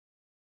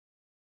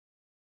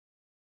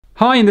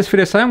Hi, in this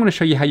video today I'm going to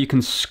show you how you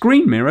can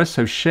screen mirror,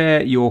 so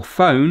share your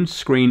phone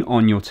screen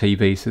on your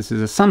TV. So this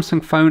is a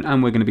Samsung phone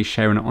and we're going to be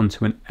sharing it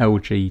onto an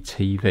LG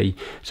TV.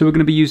 So we're going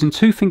to be using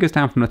 2 fingers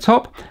down from the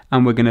top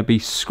and we're going to be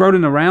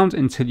scrolling around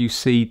until you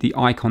see the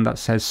icon that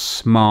says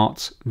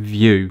Smart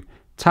View.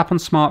 Tap on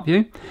Smart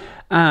View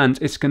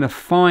and it's going to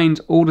find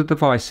all the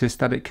devices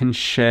that it can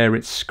share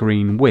its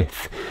screen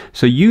with.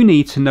 So you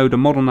need to know the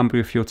model number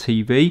of your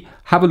TV.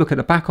 Have a look at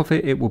the back of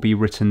it, it will be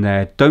written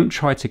there. Don't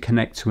try to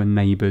connect to a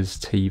neighbour's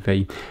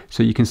TV.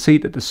 So you can see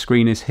that the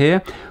screen is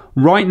here.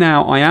 Right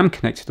now I am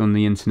connected on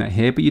the internet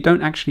here, but you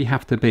don't actually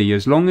have to be.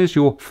 As long as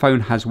your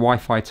phone has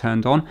Wi-Fi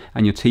turned on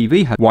and your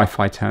TV has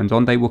Wi-Fi turned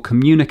on, they will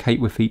communicate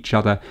with each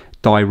other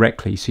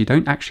directly. So you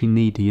don't actually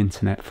need the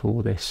internet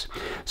for this.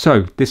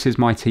 So this is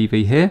my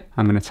TV here.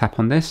 I'm going to tap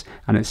on this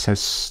and it says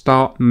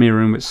start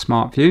mirroring with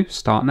Smart View.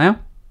 Start now.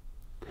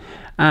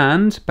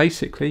 And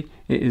basically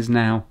it is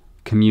now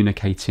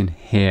communicating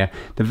here.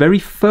 The very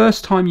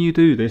first time you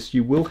do this,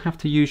 you will have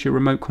to use your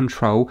remote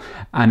control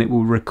and it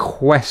will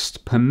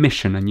request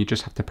permission and you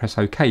just have to press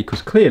OK,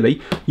 because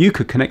clearly you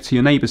could connect to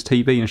your neighbour's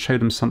TV and show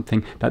them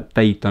something that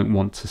they don't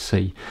want to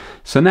see.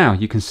 So now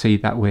you can see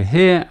that we're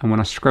here, and when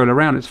I scroll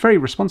around it's very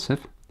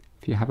responsive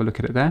if you have a look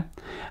at it there.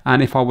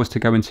 And if I was to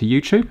go into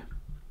YouTube,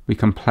 we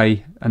can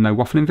play a no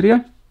waffling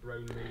video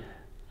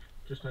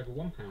just over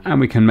 £1.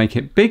 and we can make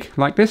it big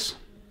like this.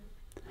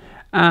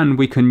 And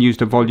we can use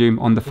the volume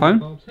on the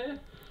phone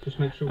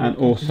and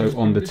also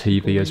on the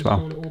TV as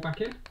well.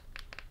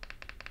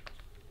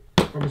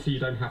 Obviously you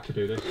don't have to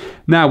do this.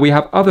 Now we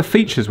have other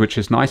features which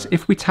is nice.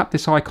 If we tap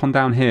this icon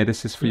down here,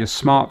 this is for your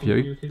Smart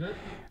View,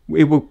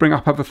 it will bring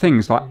up other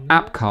things like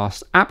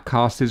Appcast.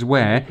 Appcast is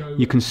where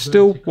you can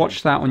still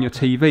watch that on your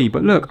TV,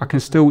 but look, I can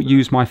still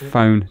use my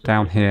phone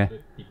down here.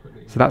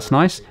 So that's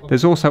nice.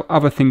 There's also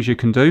other things you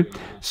can do,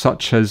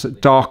 such as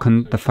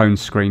darken the phone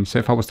screen. So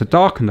if I was to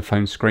darken the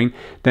phone screen,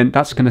 then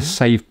that's going to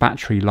save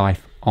battery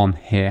life on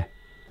here.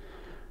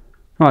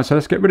 Right, so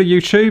let's get rid of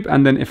YouTube.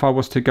 And then if I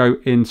was to go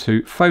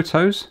into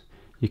photos,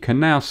 you can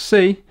now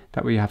see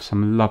that we have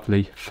some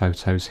lovely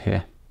photos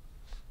here.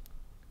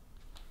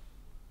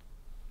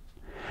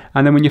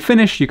 And then when you're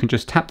finished, you can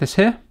just tap this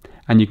here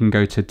and you can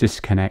go to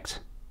disconnect.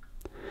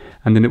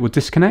 And then it will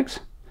disconnect.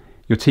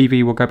 Your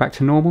TV will go back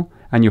to normal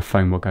and your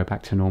phone will go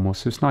back to normal.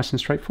 So it's nice and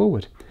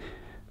straightforward.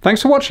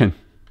 Thanks for watching.